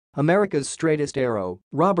America's straightest arrow,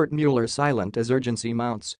 Robert Mueller silent as urgency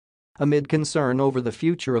mounts. Amid concern over the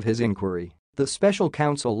future of his inquiry, the special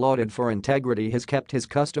counsel lauded for integrity has kept his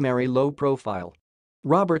customary low profile.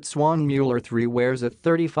 Robert Swan Mueller III wears a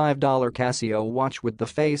 $35 Casio watch with the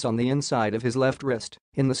face on the inside of his left wrist,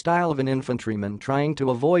 in the style of an infantryman trying to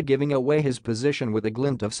avoid giving away his position with a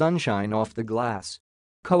glint of sunshine off the glass.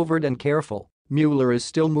 Covert and careful, Mueller is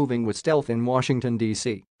still moving with stealth in Washington,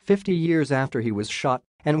 D.C., 50 years after he was shot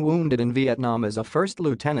and wounded in Vietnam as a first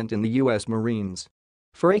lieutenant in the U.S. Marines.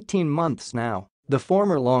 For 18 months now, the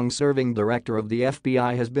former long-serving director of the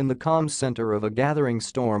FBI has been the comms center of a gathering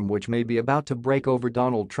storm which may be about to break over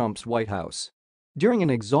Donald Trump's White House. During an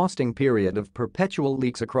exhausting period of perpetual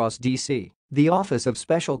leaks across D.C., the office of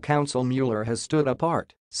Special Counsel Mueller has stood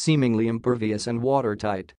apart, seemingly impervious and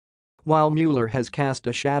watertight. While Mueller has cast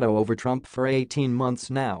a shadow over Trump for 18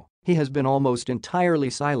 months now, he has been almost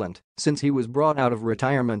entirely silent since he was brought out of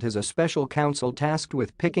retirement as a special counsel tasked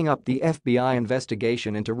with picking up the FBI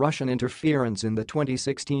investigation into Russian interference in the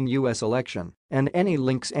 2016 U.S. election and any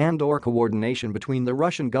links and/or coordination between the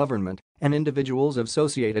Russian government and individuals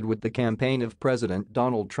associated with the campaign of President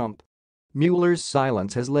Donald Trump. Mueller's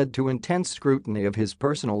silence has led to intense scrutiny of his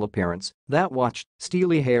personal appearance, that watch,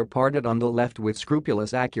 steely hair parted on the left with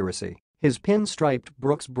scrupulous accuracy, his pinstriped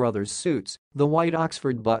Brooks Brothers suits, the white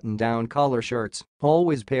Oxford button-down collar shirts,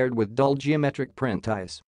 always paired with dull geometric print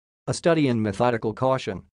ties. A study in methodical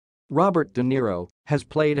caution. Robert De Niro has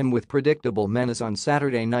played him with predictable menace on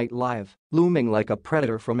Saturday Night Live, looming like a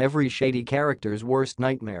predator from every shady character's worst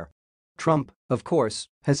nightmare. Trump, of course,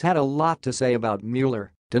 has had a lot to say about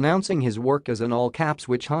Mueller, denouncing his work as an all-caps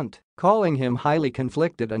witch hunt, calling him highly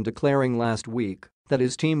conflicted and declaring last week that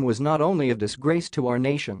his team was not only a disgrace to our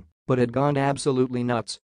nation, but had gone absolutely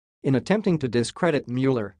nuts. In attempting to discredit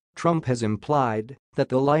Mueller, Trump has implied that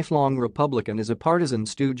the lifelong Republican is a partisan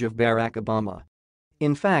stooge of Barack Obama.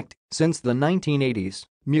 In fact, since the 1980s,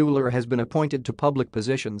 Mueller has been appointed to public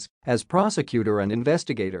positions as prosecutor and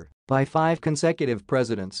investigator by 5 consecutive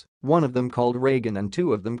presidents, one of them called Reagan and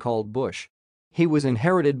 2 of them called Bush. He was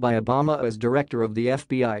inherited by Obama as director of the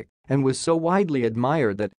FBI and was so widely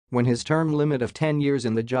admired that, when his term limit of 10 years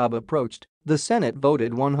in the job approached, the Senate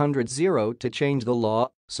voted 100-0 to change the law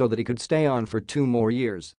so that he could stay on for 2 more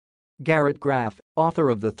years. Garrett Graff, author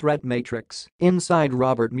of The Threat Matrix, Inside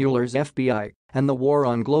Robert Mueller's FBI and the War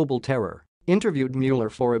on Global Terror, interviewed Mueller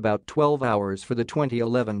for about 12 hours for the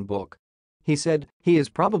 2011 book. He said, "He is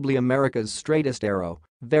probably America's straightest arrow,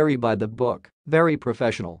 very by the book, very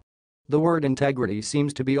professional." The word integrity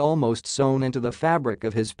seems to be almost sewn into the fabric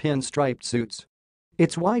of his pinstriped suits.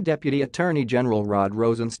 It's why Deputy Attorney General Rod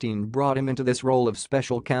Rosenstein brought him into this role of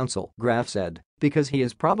special counsel, Graff said, because he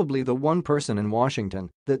is probably the one person in Washington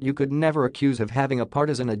that you could never accuse of having a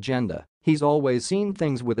partisan agenda. He's always seen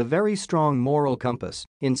things with a very strong moral compass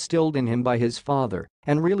instilled in him by his father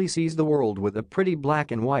and really sees the world with a pretty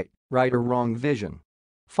black and white, right or wrong vision.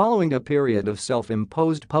 Following a period of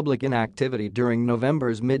self-imposed public inactivity during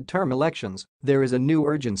November's midterm elections, there is a new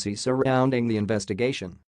urgency surrounding the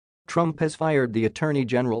investigation. Trump has fired the Attorney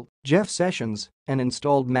General, Jeff Sessions, and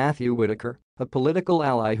installed Matthew Whitaker, a political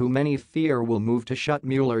ally who many fear will move to shut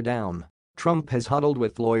Mueller down. Trump has huddled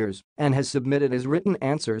with lawyers and has submitted his written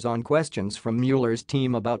answers on questions from Mueller's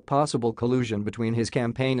team about possible collusion between his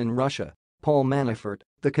campaign and Russia. Paul Manafort,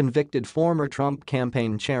 the convicted former Trump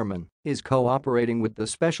campaign chairman, is cooperating with the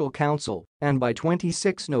special counsel and by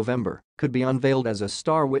 26 November could be unveiled as a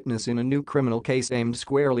star witness in a new criminal case aimed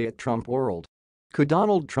squarely at Trump world. Could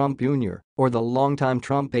Donald Trump Jr. or the longtime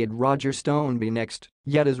Trump aide Roger Stone be next?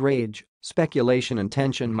 Yet as rage, speculation and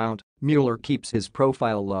tension mount, Mueller keeps his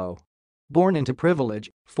profile low. Born into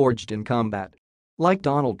privilege, forged in combat. Like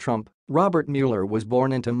Donald Trump, Robert Mueller was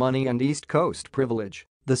born into money and East Coast privilege.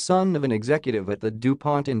 The son of an executive at the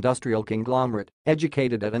DuPont industrial conglomerate,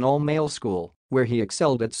 educated at an all-male school where he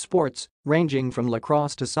excelled at sports, ranging from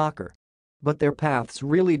lacrosse to soccer. But their paths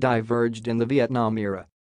really diverged in the Vietnam era.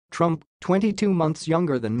 Trump, 22 months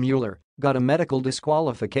younger than Mueller, got a medical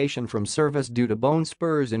disqualification from service due to bone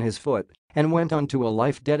spurs in his foot and went on to a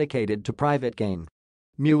life dedicated to private gain.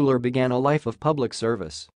 Mueller began a life of public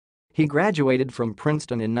service. He graduated from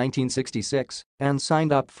Princeton in 1966 and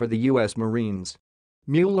signed up for the U.S. Marines.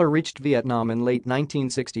 Mueller reached Vietnam in late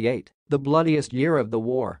 1968, the bloodiest year of the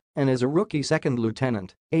war, and as a rookie second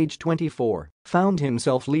lieutenant, age 24, found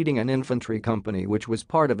himself leading an infantry company which was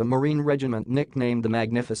part of a Marine regiment nicknamed the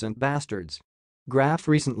Magnificent Bastards. Graff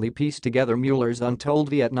recently pieced together Mueller's untold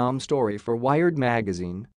Vietnam story for Wired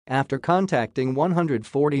magazine after contacting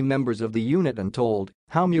 140 members of the unit and told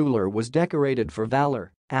how Mueller was decorated for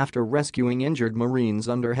valor after rescuing injured Marines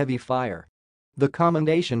under heavy fire. The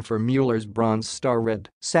commendation for Mueller's Bronze Star read,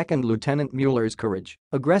 Second Lieutenant Mueller's courage,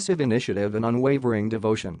 aggressive initiative and unwavering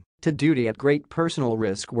devotion to duty at great personal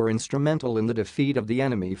risk were instrumental in the defeat of the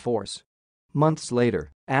enemy force. Months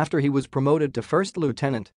later, after he was promoted to first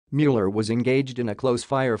lieutenant, Mueller was engaged in a close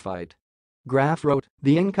firefight. Graf wrote,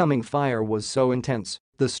 the incoming fire was so intense,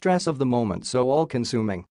 the stress of the moment so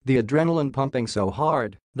all-consuming, the adrenaline pumping so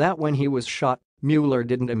hard, that when he was shot, Mueller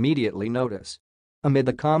didn't immediately notice. Amid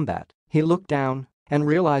the combat, he looked down and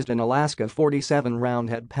realized an Alaska .47 round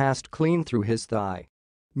had passed clean through his thigh.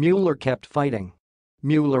 Mueller kept fighting.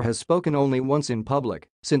 Mueller has spoken only once in public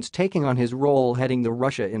since taking on his role heading the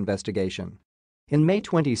Russia investigation. In May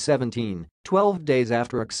 2017, 12 days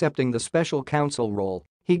after accepting the special counsel role,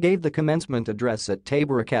 he gave the commencement address at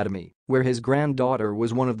Tabor Academy, where his granddaughter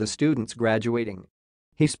was one of the students graduating.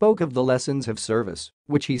 He spoke of the lessons of service,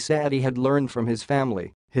 which he said he had learned from his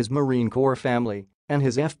family, his Marine Corps family, and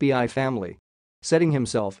his FBI family. Setting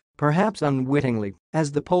himself, perhaps unwittingly,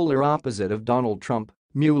 as the polar opposite of Donald Trump,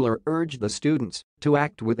 Mueller urged the students to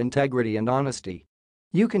act with integrity and honesty.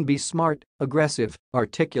 You can be smart, aggressive,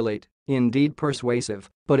 articulate, indeed persuasive,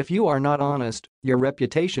 but if you are not honest, your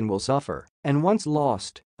reputation will suffer, and once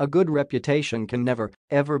lost, a good reputation can never,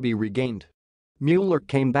 ever be regained. Mueller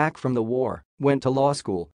came back from the war, went to law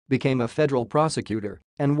school, became a federal prosecutor,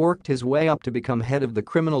 and worked his way up to become head of the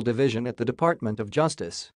criminal division at the Department of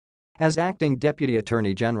Justice. As acting Deputy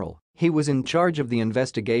Attorney General, he was in charge of the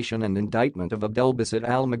investigation and indictment of Abdelbaset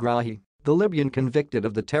al-Megrahi, the Libyan convicted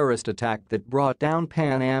of the terrorist attack that brought down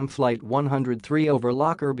Pan Am Flight 103 over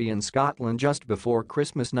Lockerbie in Scotland just before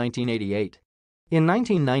Christmas 1988. In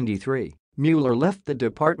 1993, Mueller left the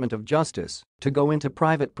Department of Justice to go into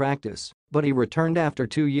private practice, but he returned after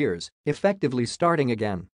 2 years, effectively starting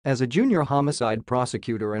again as a junior homicide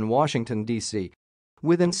prosecutor in Washington, D.C.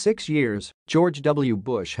 Within 6 years, George W.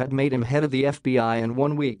 Bush had made him head of the FBI, and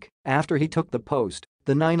 1 week after he took the post,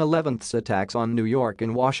 the 9/11 attacks on New York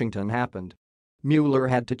and Washington happened. Mueller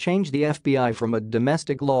had to change the FBI from a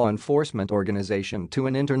domestic law enforcement organization to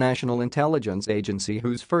an international intelligence agency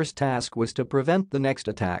whose first task was to prevent the next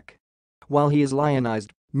attack. While he is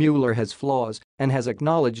lionized, Mueller has flaws and has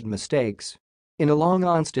acknowledged mistakes. In a long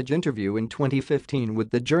onstage interview in 2015 with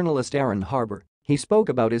the journalist Aaron Harber, he spoke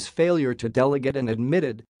about his failure to delegate and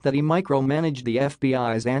admitted that he micromanaged the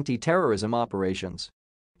FBI's anti-terrorism operations.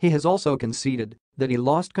 He has also conceded that he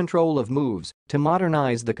lost control of moves to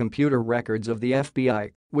modernize the computer records of the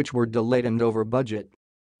FBI, which were delayed and over budget.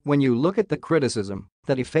 When you look at the criticism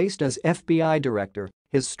that he faced as FBI director,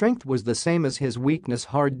 his strength was the same as his weakness: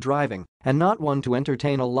 hard driving and not one to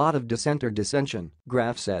entertain a lot of dissent or dissension,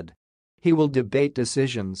 Graf said. He will debate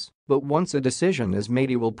decisions, but once a decision is made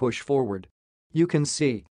he will push forward. You can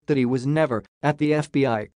see that he was never, at the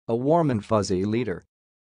FBI, a warm and fuzzy leader.